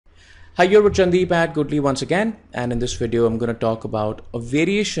Hi, you're with Chandeep at Goodly once again, and in this video I'm going to talk about a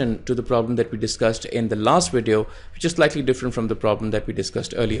variation to the problem that we discussed in the last video, which is slightly different from the problem that we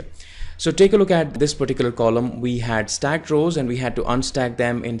discussed earlier. So take a look at this particular column. We had stacked rows and we had to unstack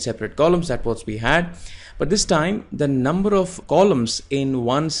them in separate columns. That's what we had. But this time the number of columns in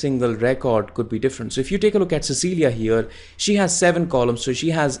one single record could be different. So if you take a look at Cecilia here, she has 7 columns. So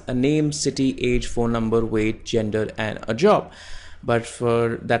she has a name, city, age, phone number, weight, gender, and a job. But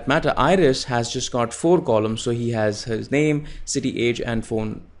for that matter, Iris has just got 4 columns. So he has his name, city, age, and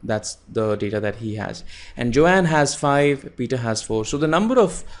phone. That's the data that he has. And Joanne has 5, Peter has 4. So the number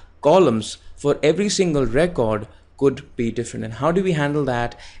of columns for every single record could be different. And how do we handle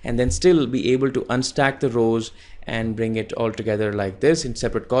that and then still be able to unstack the rows and bring it all together like this in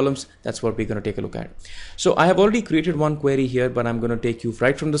separate columns? That's what we're going to take a look at. So I have already created one query here, but I'm going to take you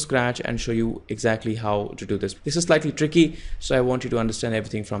right from the scratch and show you exactly how to do this. This is slightly tricky, so I want you to understand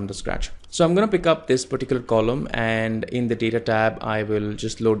everything from the scratch. So I'm going to pick up this particular column, and in the data tab I will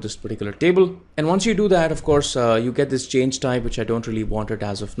just load this particular table. And once you do that, of course, you get this change type, which I don't really want it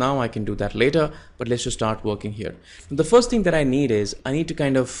as of now. I can do that later, but let's just start working here. The first thing that I need is I need to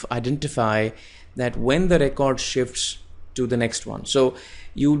kind of identify that when the record shifts to the next one. So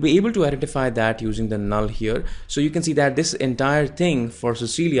you will be able to identify that using the null here. So you can see that this entire thing for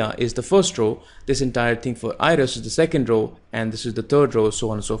Cecilia is the first row, this entire thing for Iris is the second row, and this is the third row,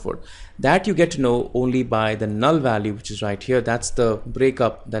 so on and so forth. That you get to know only by the null value, which is right here. That's the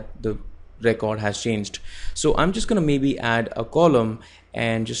breakup that the record has changed. So I'm just going to maybe add a column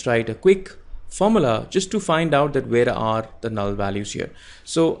and just write a quick formula just to find out that where are the null values here.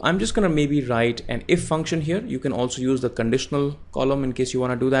 So I'm just going to maybe write an if function here. You can also use the conditional column in case you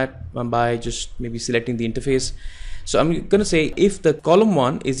want to do that by just maybe selecting the interface. So I'm going to say if the column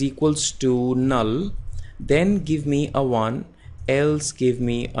 1 is equals to null, then give me a 1, else give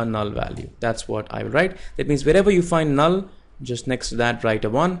me a null value. That's what I will write. That means wherever you find null, just next to that write a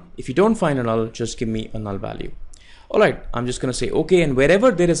 1. If you don't find a null, just give me a null value. Alright, I'm just going to say okay, and wherever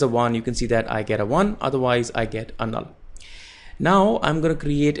there is a 1, you can see that I get a 1, otherwise I get a null. Now I'm going to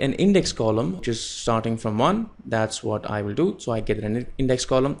create an index column, which is starting from 1. That's what I will do. So I get an index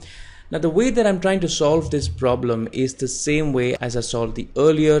column. Now the way that I'm trying to solve this problem is the same way as I solved the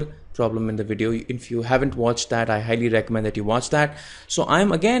earlier problem in the video. If you haven't watched that, I highly recommend that you watch that. So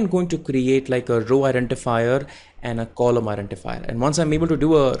I'm again going to create like a row identifier and a column identifier. And once I'm able to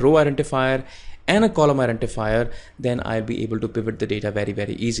do a row identifier and a column identifier, then I'll be able to pivot the data very,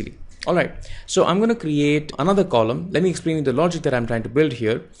 very easily. All right, so I'm going to create another column. Let me explain you the logic that I'm trying to build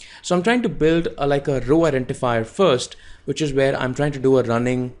here. So I'm trying to build like a row identifier first, which is where I'm trying to do a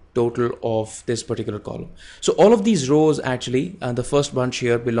running total of this particular column. So all of these rows actually, the first bunch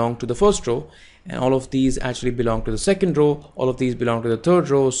here belong to the first row, and all of these actually belong to the second row, all of these belong to the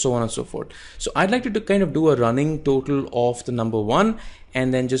third row, so on and so forth. So I'd like to kind of do a running total of the number 1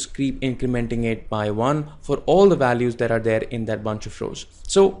 and then just keep incrementing it by 1 for all the values that are there in that bunch of rows.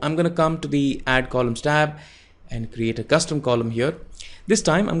 So I'm going to come to the add columns tab and create a custom column here. This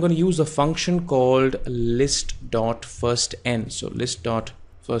time I'm going to use a function called list.firstn. So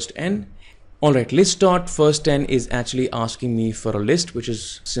list.firstn. Alright, list.firstn is actually asking me for a list, which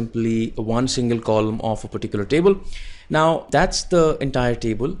is simply one single column of a particular table. Now that's the entire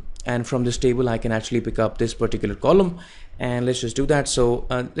table, and from this table I can actually pick up this particular column, and let's just do that. So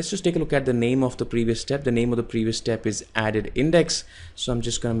let's just take a look at the name of the previous step. The name of the previous step is added index. So I'm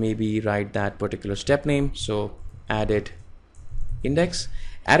just going to maybe write that particular step name. So added index.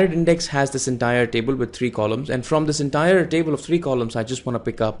 Added index has this entire table with 3 columns, and from this entire table of 3 columns I just want to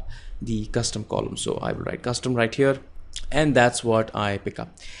pick up the custom column. So I will write custom right here, and that's what I pick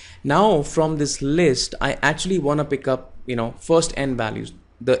up. Now from this list I actually want to pick up, first n values.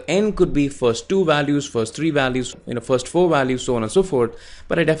 The n could be first 2 values, first 3 values, first 4 values, so on and so forth,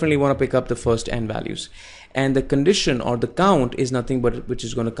 but I definitely want to pick up the first n values. And the condition or the count is nothing but which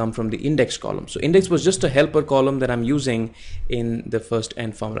is going to come from the index column. So index was just a helper column that I'm using in the first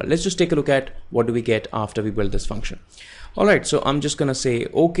n formula. Let's just take a look at what do we get after we build this function. All right, so I'm just going to say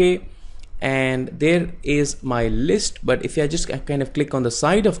okay, and there is my list. But if I just kind of click on the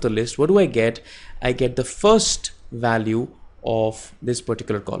side of the list, what do I get? I get the first value of this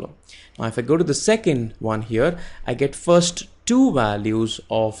particular column. Now if I go to the second one here, I get first 2 values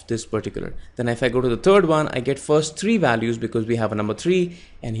of this particular. Then if I go to the third one, I get first 3 values because we have a number 3,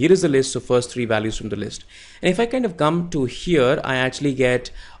 and here is the list, so first 3 values from the list. And if I kind of come to here, I actually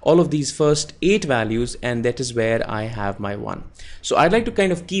get all of these first 8 values, and that is where I have my 1. So I'd like to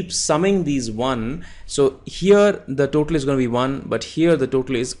kind of keep summing these 1. So here the total is going to be 1, but here the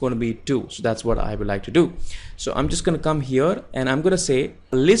total is going to be 2. So that's what I would like to do. So I'm just going to come here and I'm going to say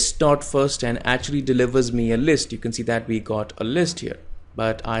list.first10 actually delivers me a list. You can see that we got a list here,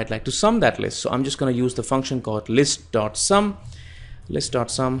 but I'd like to sum that list. So I'm just going to use the function called list.sum,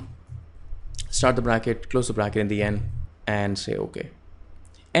 start the bracket, close the bracket in the end, and say okay.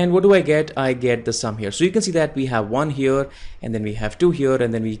 And what do I get? I get the sum here. So you can see that we have 1 here, and then we have 2 here,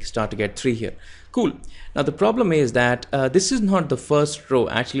 and then we start to get 3 here. Cool. Now the problem is that this is not the first row.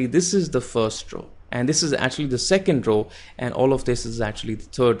 Actually, this is the first row, and this is actually the second row, and all of this is actually the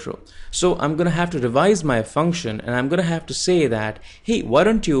third row. So I'm going to have to revise my function, and I'm going to have to say that, hey, why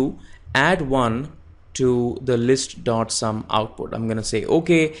don't you add 1 to the list.sum output. I'm going to say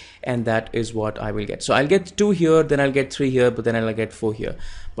okay, and that is what I will get. So I'll get 2 here, then I'll get 3 here, but then I'll get 4 here,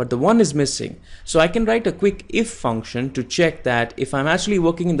 but the 1 is missing. So I can write a quick if function to check that if I'm actually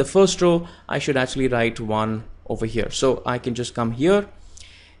working in the first row, I should actually write 1 over here. So I can just come here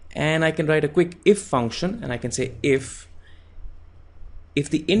and I can write a quick if function, and I can say if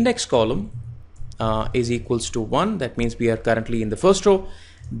the index column is equals to 1, that means we are currently in the first row,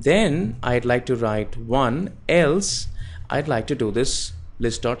 then I'd like to write 1, else I'd like to do this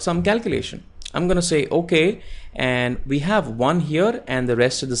list.sum calculation. I'm going to say okay, and we have 1 here and the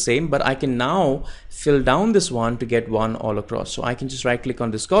rest is the same, but I can now fill down this 1 to get 1 all across. So I can just right click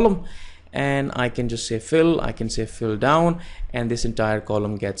on this column and I can just say fill, I can say fill down, and this entire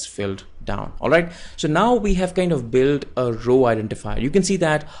column gets filled down. All right, so now we have kind of built a row identifier. You can see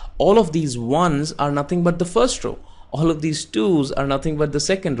that all of these 1s are nothing but the first row. All of these 2s are nothing but the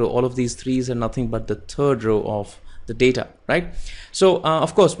second row. All of these 3s are nothing but the third row of the data, right? So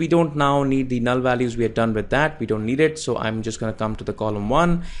of course we don't now need the null values. We are done with that. We don't need it. So I'm just going to come to the column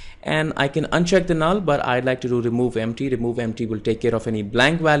 1 and I can uncheck the null, but I'd like to do remove empty. Remove empty will take care of any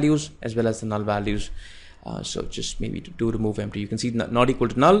blank values as well as the null values. So just maybe to do remove empty, you can see not equal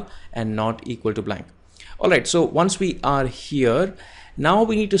to null and not equal to blank. All right, so once we are here, now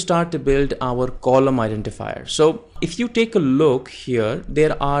we need to start to build our column identifier. So if you take a look here,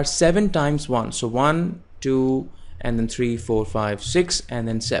 there are 7 times 1. So 1, 2, and then 3, 4, 5, 6, and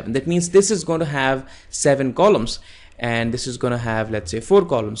then 7. That means this is going to have 7 columns, and this is going to have, let's say, 4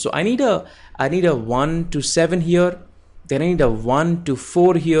 columns. So I need a 1 to 7 here, then I need a 1 to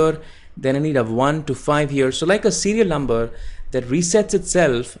 4 here, then I need a 1 to 5 here. So like a serial number that resets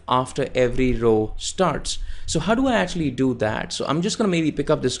itself after every row starts. So how do I actually do that? So I'm just going to maybe pick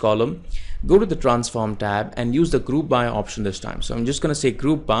up this column, go to the transform tab and use the group by option this time. So I'm just going to say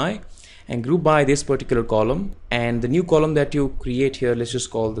group by and group by this particular column, and the new column that you create here, let's just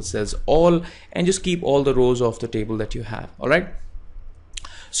call this as all, and just keep all the rows of the table that you have. All right.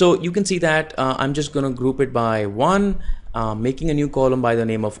 So you can see that I'm just going to group it by 1, making a new column by the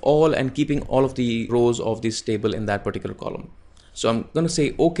name of all, and keeping all of the rows of this table in that particular column. So I'm going to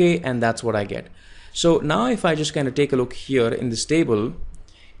say okay, and that's what I get. So now if I just kind of take a look here in this table,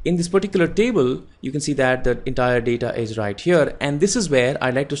 in this particular table, you can see that the entire data is right here, and this is where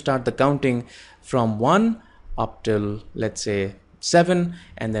I like to start the counting from 1 up till, let's say, 7,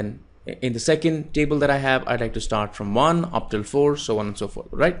 and then in the second table that I have, I'd like to start from 1 up till 4, so on and so forth,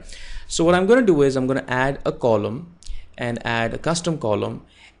 right? So what I'm going to do is I'm going to add a column and add a custom column,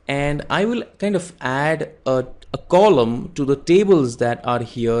 and I will kind of add a column to the tables that are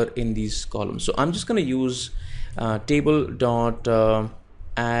here in these columns. So I'm just going to use table.add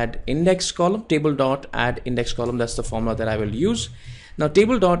index column, table.add index column. That's the formula that I will use. Now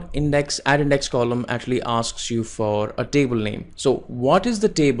table.add index column actually asks you for a table name. So what is the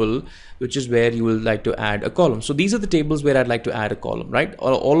table which is where you will like to add a column? So these are the tables where I'd like to add a column, right?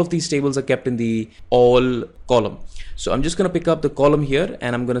 All of these tables are kept in the all column. So I'm just going to pick up the column here,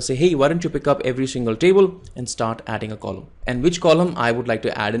 and I'm going to say, hey, why don't you pick up every single table and start adding a column? And which column? I would like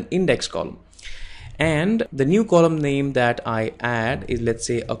to add an index column. And the new column name that I add is, let's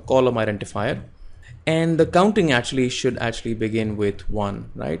say, a column identifier. And the counting actually should actually begin with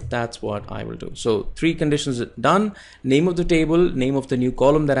 1, right? That's what I will do. So 3 conditions done: name of the table, name of the new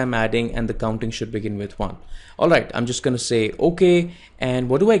column that I'm adding, and the counting should begin with 1. All right, I'm just going to say okay, and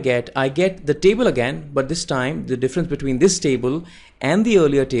what do I get? I get the table again, but this time the difference between this table and the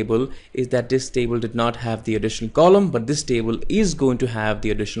earlier table is that this table did not have the additional column, but this table is going to have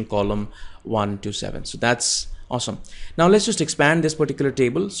the additional column 1 to 7. So that's Awesome. Now let's just expand this particular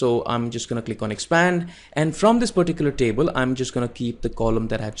table. So I'm just going to click on expand, and from this particular table I'm just going to keep the column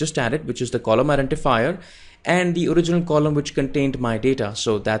that I've just added, which is the column identifier, and the original column which contained my data.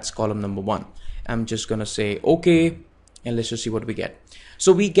 So that's column number 1. I'm just going to say okay, and let's just see what we get.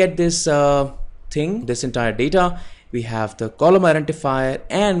 So we get this this entire data. We have the column identifier,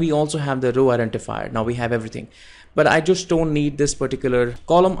 and we also have the row identifier. Now we have everything, but I just don't need this particular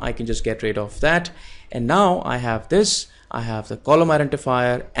column. I can just get rid of that. And now I have this, I have the column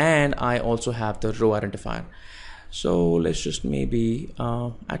identifier, and I also have the row identifier. So let's just maybe,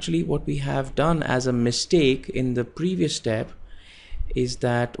 actually what we have done as a mistake in the previous step is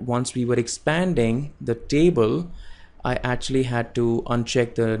that once we were expanding the table, I actually had to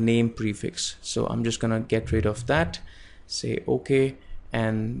uncheck the name prefix. So I'm just gonna get rid of that, say okay,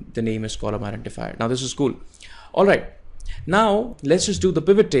 and the name is column identifier. Now this is cool. All right, now let's just do the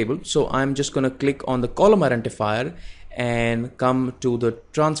pivot table. So I'm just gonna click on the column identifier and come to the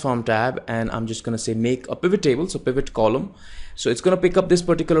transform tab, and I'm just gonna say make a pivot table, so pivot column. So it's gonna pick up this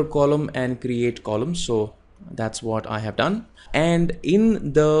particular column and create columns. So that's what I have done. And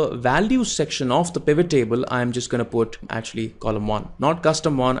in the values section of the pivot table, I'm just going to put actually column 1, not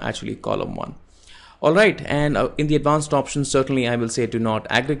custom 1, actually column 1. All right, and in the advanced options, certainly I will say do not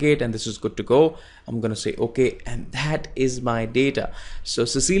aggregate, and this is good to go. I'm going to say okay, and that is my data. So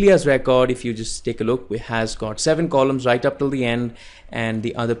Cecilia's record, if you just take a look, has got 7 columns right up till the end, and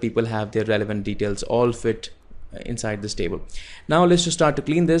the other people have their relevant details all fit inside this table. Now let's just start to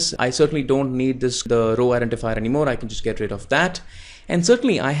clean this. I certainly don't need the row identifier anymore. I can just get rid of that. And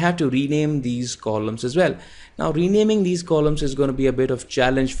certainly I have to rename these columns as well. Now renaming these columns is going to be a bit of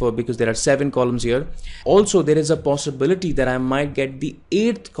challenge because there are 7 columns here. Also there is a possibility that I might get the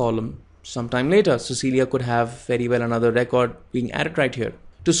 8th column sometime later. Cecilia could have very well another record being added right here.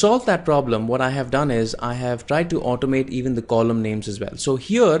 To solve that problem, what I have done is I have tried to automate even the column names as well. So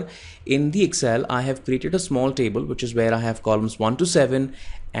here in the Excel, I have created a small table, which is where I have columns 1 to 7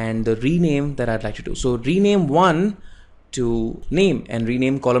 and the rename that I'd like to do. So rename 1 to name, and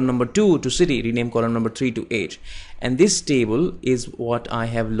rename column number 2 to city, rename column number 3 to age. And this table is what I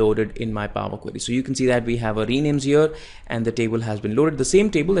have loaded in my Power Query. So you can see that we have a renames here, and the table has been loaded. The same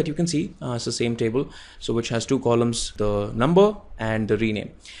table that you can see, it's the same table, so which has 2 columns, the number and the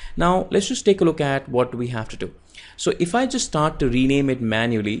rename. Now let's just take a look at what we have to do. So if I just start to rename it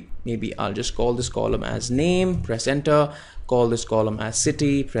manually, maybe I'll just call this column as name, press enter, call this column as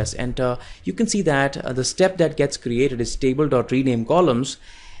city, press enter. You can see that the step that gets created is table.rename columns,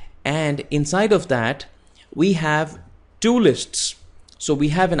 and inside of that we have 2 lists. So we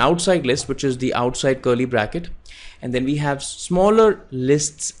have an outside list, which is the outside curly bracket, and then we have smaller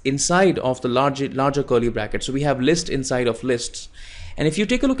lists inside of the larger curly bracket. So we have list inside of lists. And if you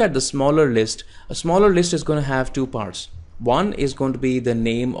take a look at the smaller list, a smaller list is going to have 2 parts. One is going to be the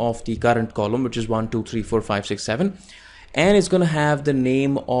name of the current column, which is 1, 2, 3, 4, 5, 6, 7. And it's going to have the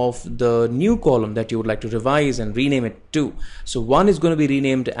name of the new column that you would like to revise and rename it to. So 1 is going to be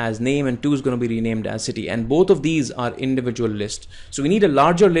renamed as name and 2 is going to be renamed as city. And both of these are individual lists. So we need a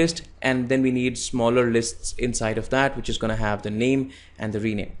larger list, and then we need smaller lists inside of that, which is going to have the name and the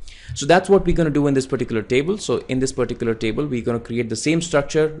rename. So that's what we're going to do in this particular table. So in this particular table, we're going to create the same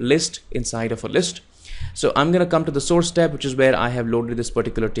structure, list inside of a list. So I'm going to come to the source tab, which is where I have loaded this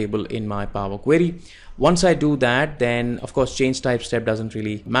particular table in my Power Query. Once I do that, then of course change type step doesn't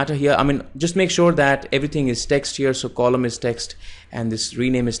really matter here. I mean, just make sure that everything is text here. So column is text and this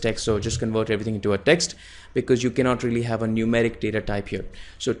rename is text. So just convert everything into a text, because you cannot really have a numeric data type here.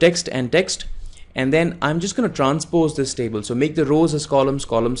 So text and text. And then I'm just going to transpose this table. So make the rows as columns,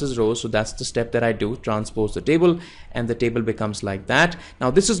 columns as rows. So that's the step that I do, transpose the table, and the table becomes like that.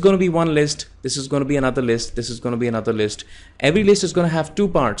 Now this is going to be one list. This is going to be another list. This is going to be another list. Every list is going to have 2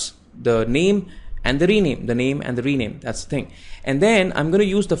 parts, the name and the rename, the name and the rename. That's the thing. And then I'm going to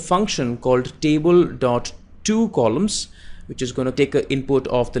use the function called table.toColumns, which is going to take an input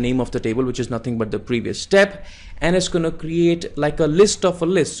of the name of the table, which is nothing but the previous step, and it's going to create like a list of a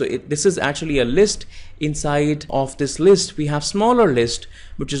list. So this is actually a list. Inside of this list we have smaller list,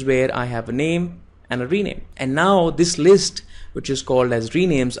 which is where I have a name and a rename. And now this list, which is called as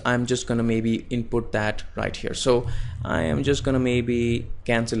renames, I'm just going to maybe input that right here. So I am just going to maybe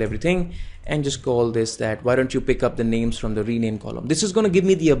cancel everything and just call this that why don't you pick up the names from the rename column. This is going to give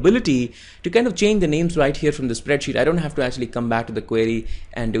me the ability to kind of change the names right here from the spreadsheet. I don't have to actually come back to the query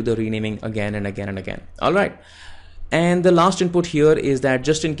and do the renaming again and again and again. All right. And the last input here is that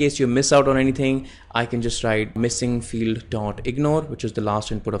just in case you miss out on anything, I can just write missing field dot ignore, which is the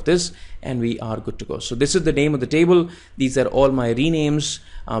last input of this, and we are good to go. So this is the name of the table. These are all my renames,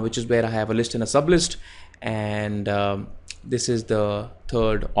 which is where I have a list and a sublist. and this is the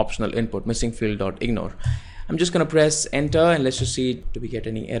third optional input, missing field dot ignore. I'm just going to press enter and let's just see, do we get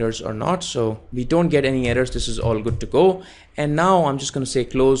any errors or not? So we don't get any errors. This is all good to go. And now I'm just going to say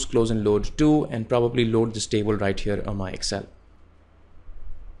close and load to, and probably load this table right here on my Excel.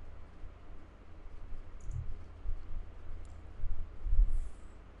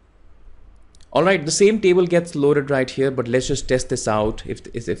 All right, the same table gets loaded right here, but let's just test this out if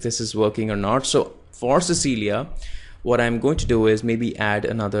this is working or not. So for Cecilia, what I'm going to do is maybe add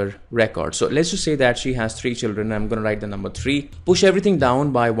another record. So let's just say that she has 3 children. I'm going to write the number 3, push everything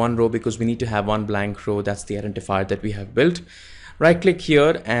down by 1 row because we need to have 1 blank row. That's the identifier that we have built. Right click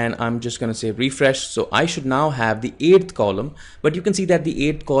here and I'm just going to say refresh. So I should now have the 8th column, but you can see that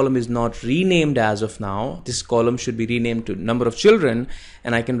the 8th column is not renamed as of now. This column should be renamed to number of children,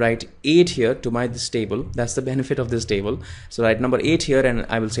 and I can write 8 here to this table. That's the benefit of this table. So write number 8 here and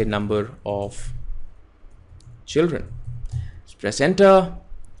I will say number of children. Let's press enter,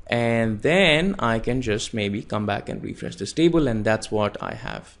 and then I can just maybe come back and refresh this table, and that's what I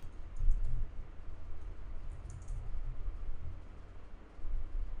have.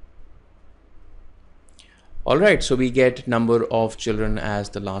 All right, so we get number of children as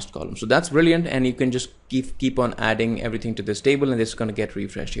the last column. So that's brilliant, and you can just keep on adding everything to this table, and this is going to get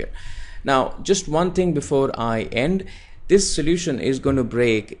refreshed here. Now, just one thing before I end. This solution is going to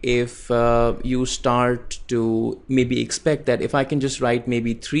break if you start to maybe expect that if I can just write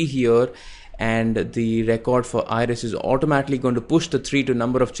maybe 3 here, and the record for Iris is automatically going to push the 3 to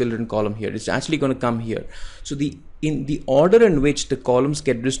number of children column here. It's actually going to come here. So in the order in which the columns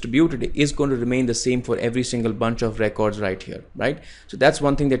get distributed is going to remain the same for every single bunch of records right here, right? So that's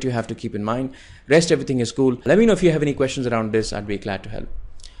one thing that you have to keep in mind. Rest everything is cool. Let me know if you have any questions around this. I'd be glad to help.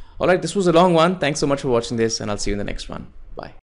 All right, this was a long one. Thanks so much for watching this, and I'll see you in the next one. Bye.